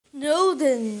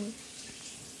golden.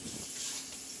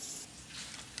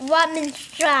 Ramen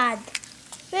strad.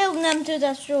 Welcome to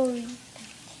the story.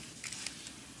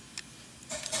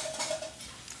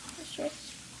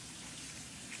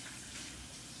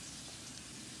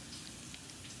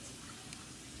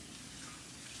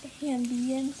 A and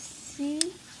B and C.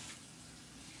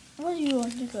 Where do you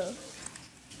want to go?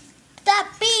 The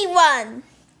B one.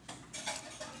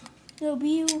 The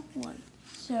B one.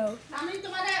 So.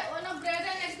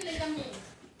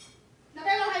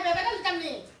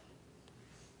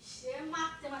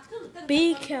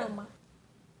 B camera.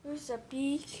 Where's the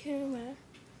B camera?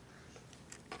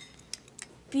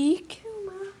 B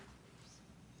camera.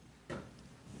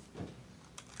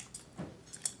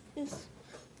 It's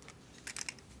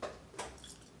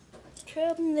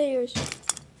 12 layers.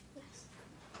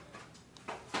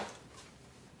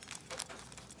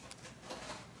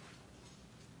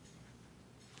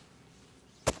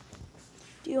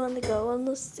 Do you want to go on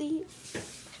the sea?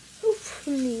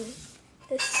 Hopefully,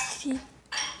 let's see.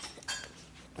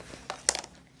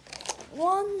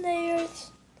 1 layer,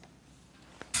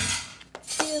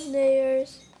 2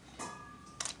 layers,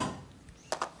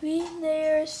 3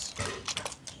 layers,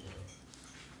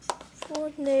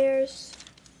 4 layers,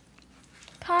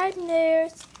 5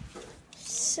 layers,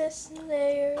 6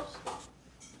 layers,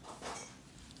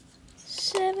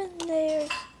 7 layers,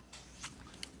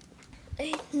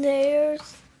 8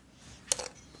 layers,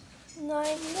 9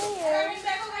 layers,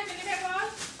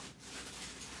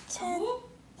 10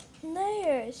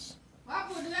 layers.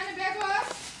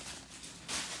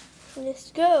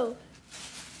 Let's go.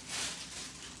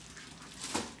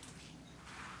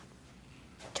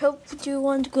 Hope you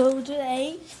want to go to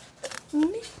A.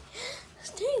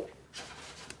 Stay.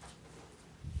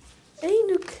 Hey,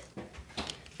 look.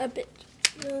 A bit.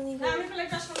 Really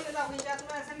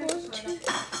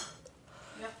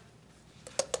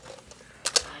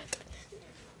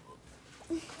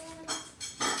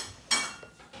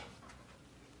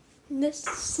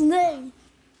Let's play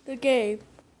the game.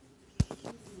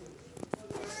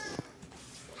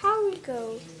 How we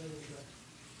go?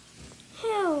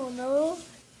 Hell no.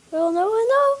 Well, no, I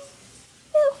know.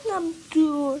 Welcome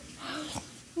to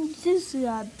this is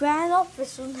a brand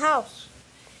official house.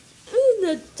 In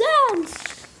the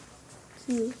dance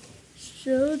to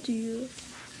show you.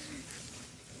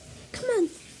 Come on,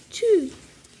 choose.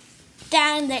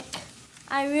 Damn it.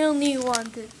 I really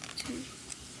wanted to.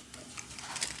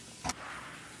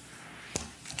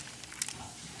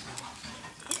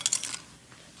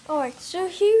 Alright, so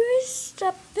here is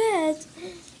the bed.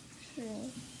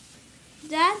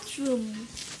 That room.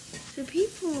 So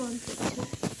people wanted to.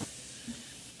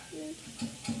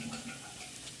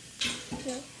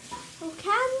 Oh,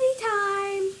 candy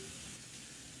time.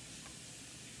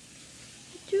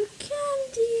 Do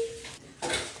candy.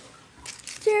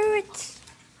 Stir it.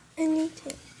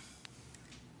 Anything.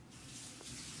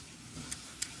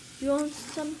 You want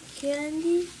some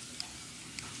candy?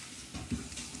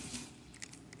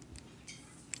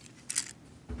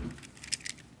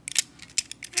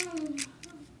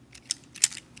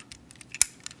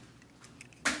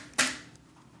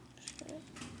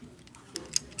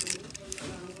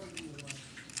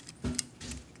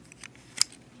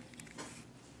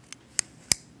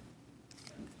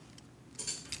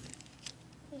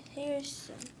 Here's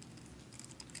some.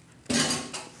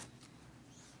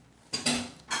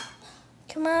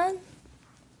 Come on.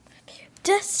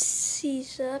 Just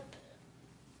seize up.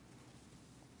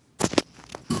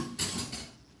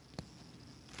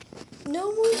 No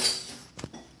one.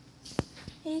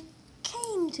 It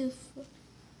came to.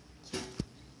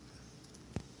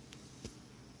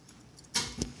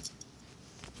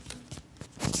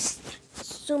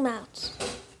 Zoom out.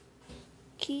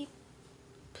 Keep.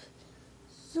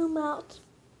 Zoom out.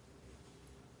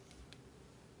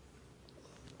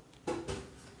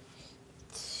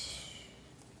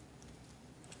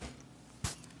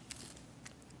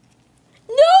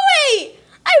 No way!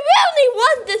 I really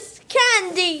want this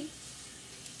candy.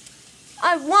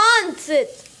 I want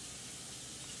it.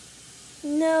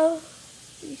 No,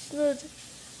 you should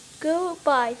go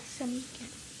buy some candy.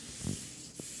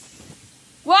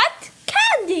 What?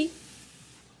 Candy?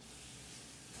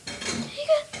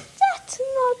 That's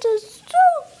not a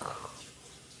joke.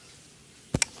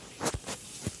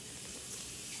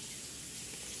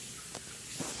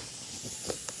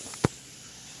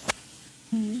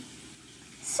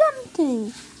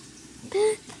 Something.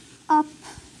 Pick up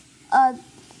a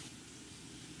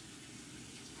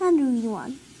hungry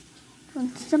one.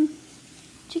 Want some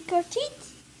trick or treat?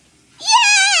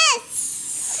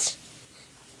 Yes!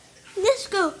 Let's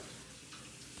go.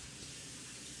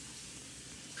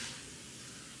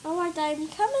 Oh, I but I'm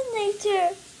coming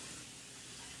later.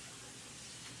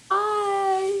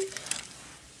 Bye.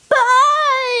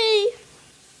 Bye.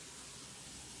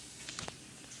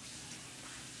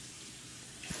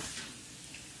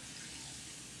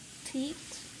 Teeth.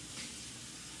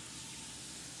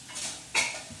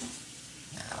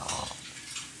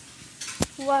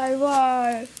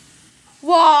 Why?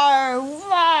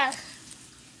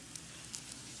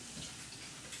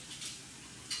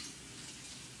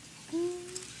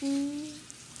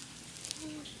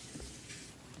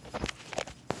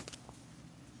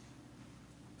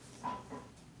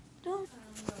 Don't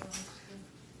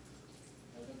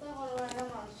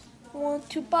want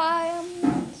to buy a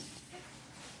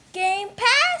Game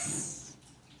Pass?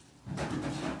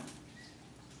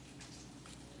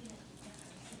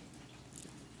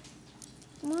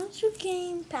 Want to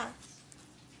Game Pass?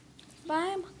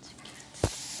 Buy a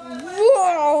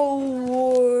Whoa!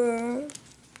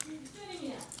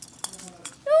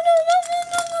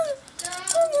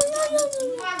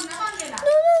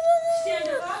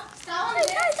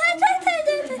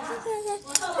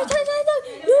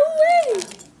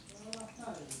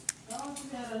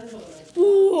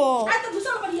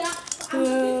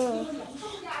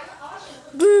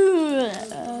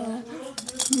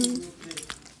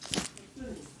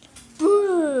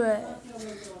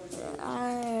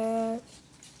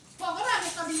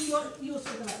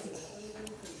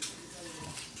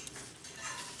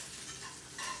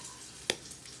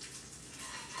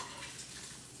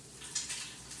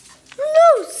 No,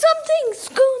 something's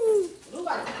going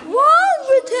wrong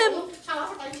with him.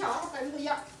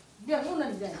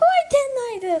 Why didn't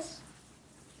I this?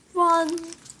 One.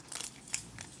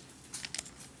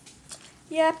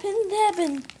 Yep, and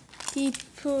heaven.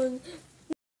 People.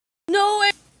 No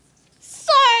way.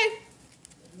 Sorry.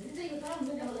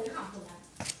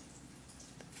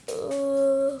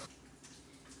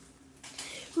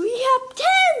 We have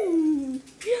 10.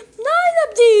 We have 9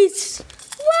 of these.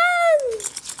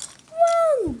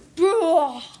 One.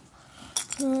 Bro.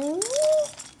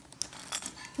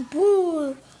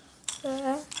 Boo. No.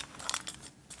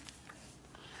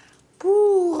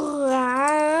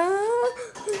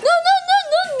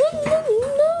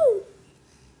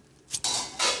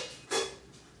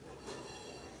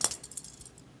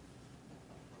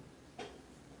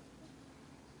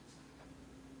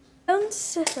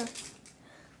 Scissor.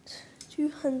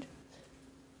 200.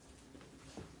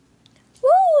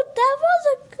 Whoa, that was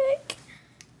a quick.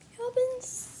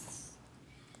 Robin's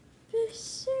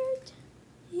Blizzard.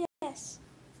 Yes.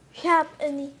 We have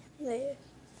any layers.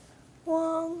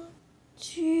 1,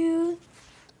 2,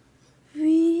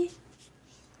 3,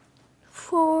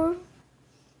 4,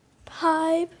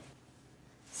 5,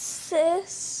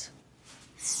 6,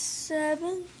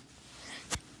 7,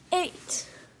 8.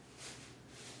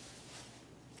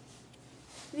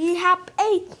 We have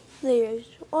 8 layers.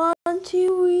 1, 2,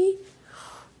 3.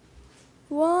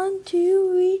 1, 2,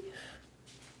 3.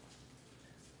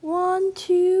 1,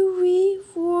 2, 3,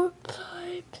 4,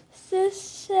 5, 6,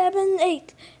 7,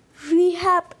 8. We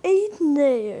have 8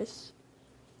 layers.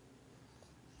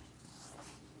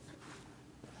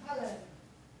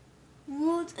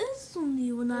 What is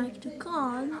only when I click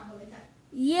on?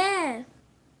 Yeah.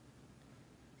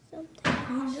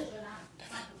 Something.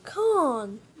 Come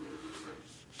on.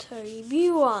 So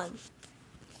review 1.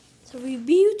 So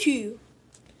review 2.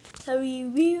 So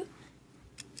review.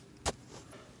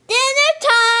 Dinner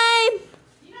time!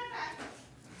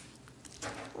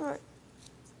 Alright.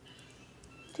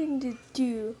 Thing to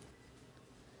do.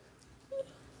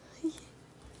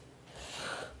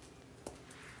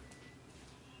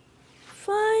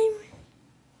 Fine.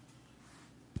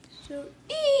 So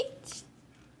eat.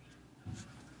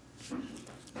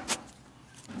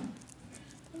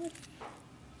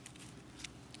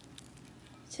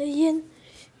 So yen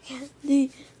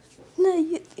candy.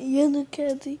 No, yen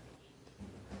candy.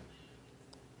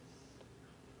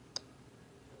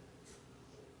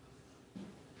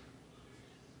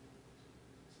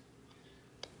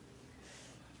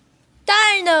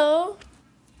 Dino.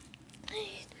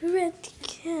 Red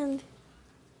candy.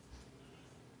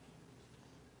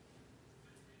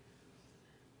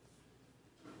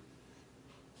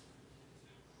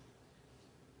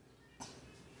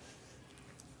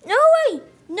 No way!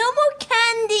 No more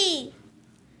candy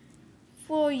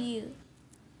for you.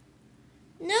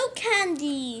 No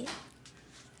candy.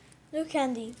 No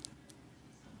candy.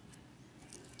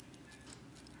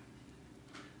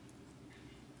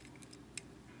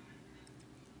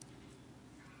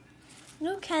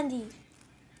 No candy.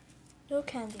 No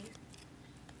candy.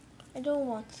 I don't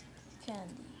want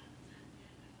candy.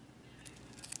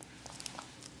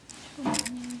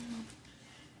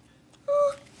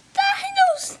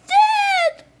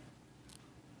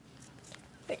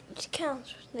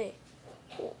 Play.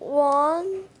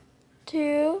 1,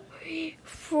 2, 3,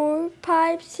 4,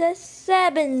 5, 6,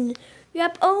 7. You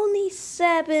have only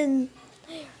 7.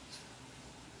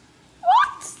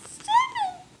 What? 7?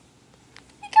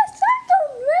 Because I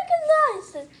don't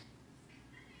recognize it.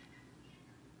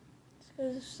 Let's go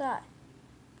to the side.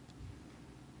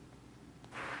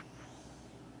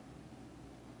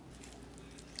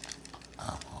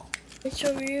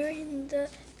 Show you in the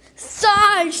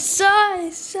size.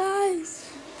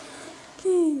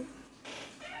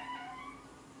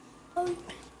 How it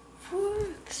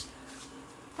works.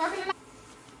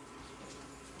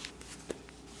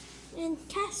 And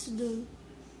castle,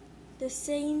 the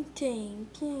same thing.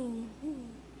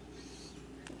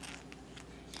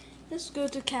 Let's go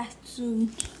to castle.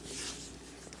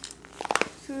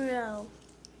 Throughout.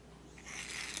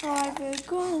 Alright, we're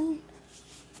going.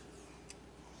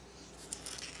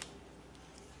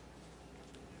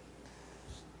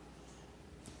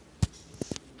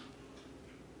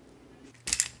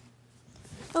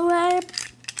 Oh, I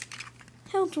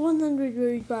held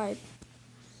 135.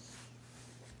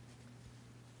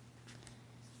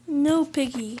 No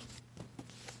piggy.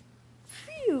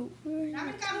 Phew.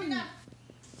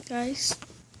 Guys,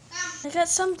 I got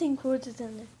something quoted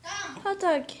in there. Hot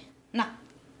dog. Nah.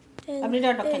 Abri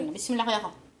daw dokin. Bismillah kaya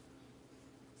ko.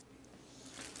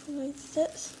 What's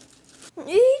this?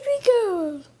 Here we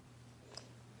go.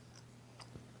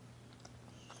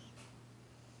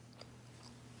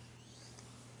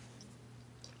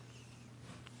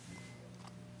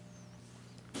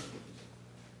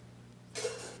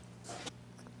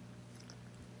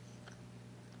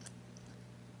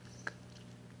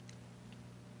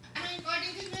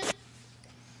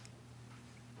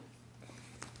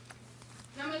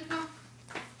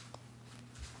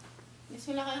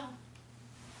 Bismillah kaya ko.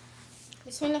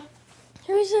 Bismillah.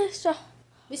 Here is this.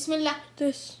 Bismillah.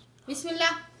 This.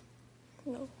 Bismillah.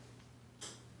 No.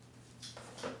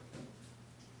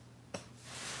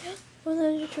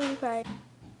 125.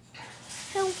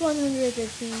 Count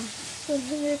 115.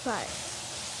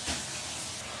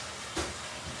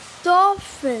 105.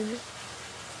 Dolphin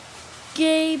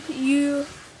gave you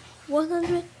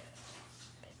 150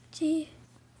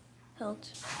 health.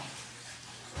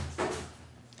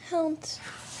 Count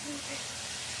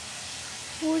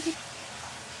 40.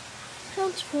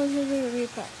 Count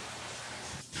 105.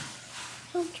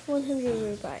 Count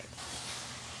 105.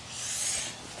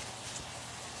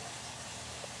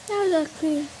 Now the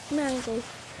green mango.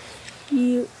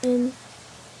 You in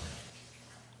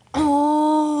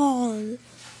on.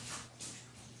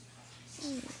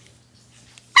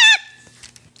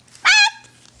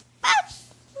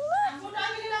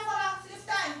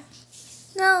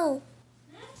 No.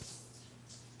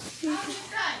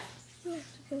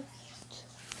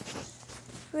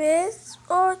 With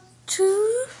or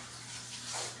two.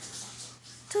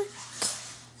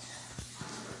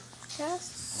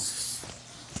 Yes.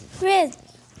 Red.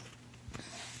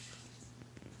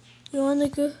 You wanna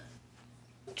go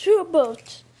to a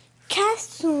boat?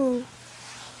 Castle.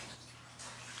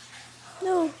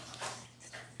 No.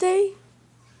 They.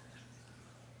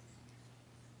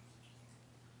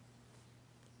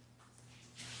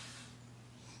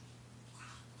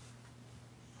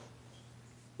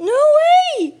 No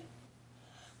way!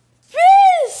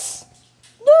 Riz!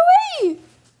 No way!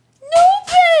 No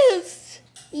Riz!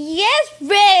 Yes,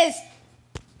 Riz!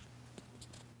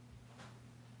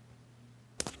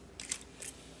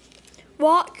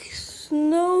 Walk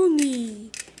slowly.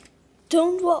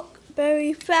 Don't walk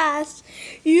very fast.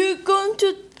 You're going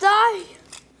to die.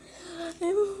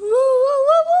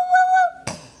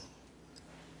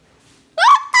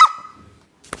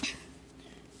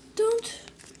 Don't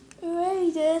worry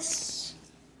this.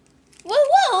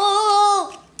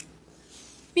 Whoa!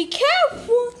 Be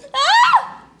careful.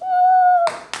 Ah!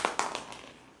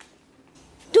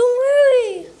 Don't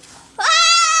worry.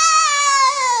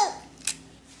 Ah!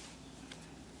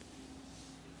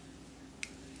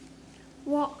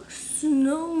 Walk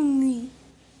slowly.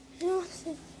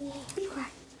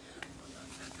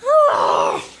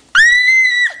 Ah!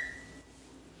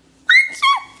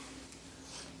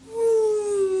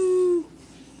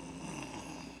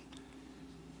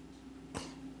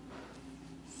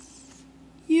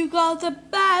 You got a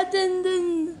bad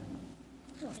ending.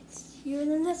 See you in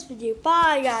the next video.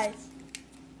 Bye, guys.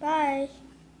 Bye.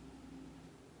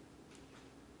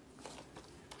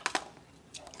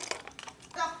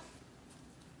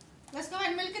 Let's go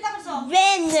and milk kita gusto.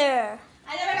 Winner.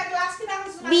 Ano ba na glass kita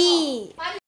gusto? B.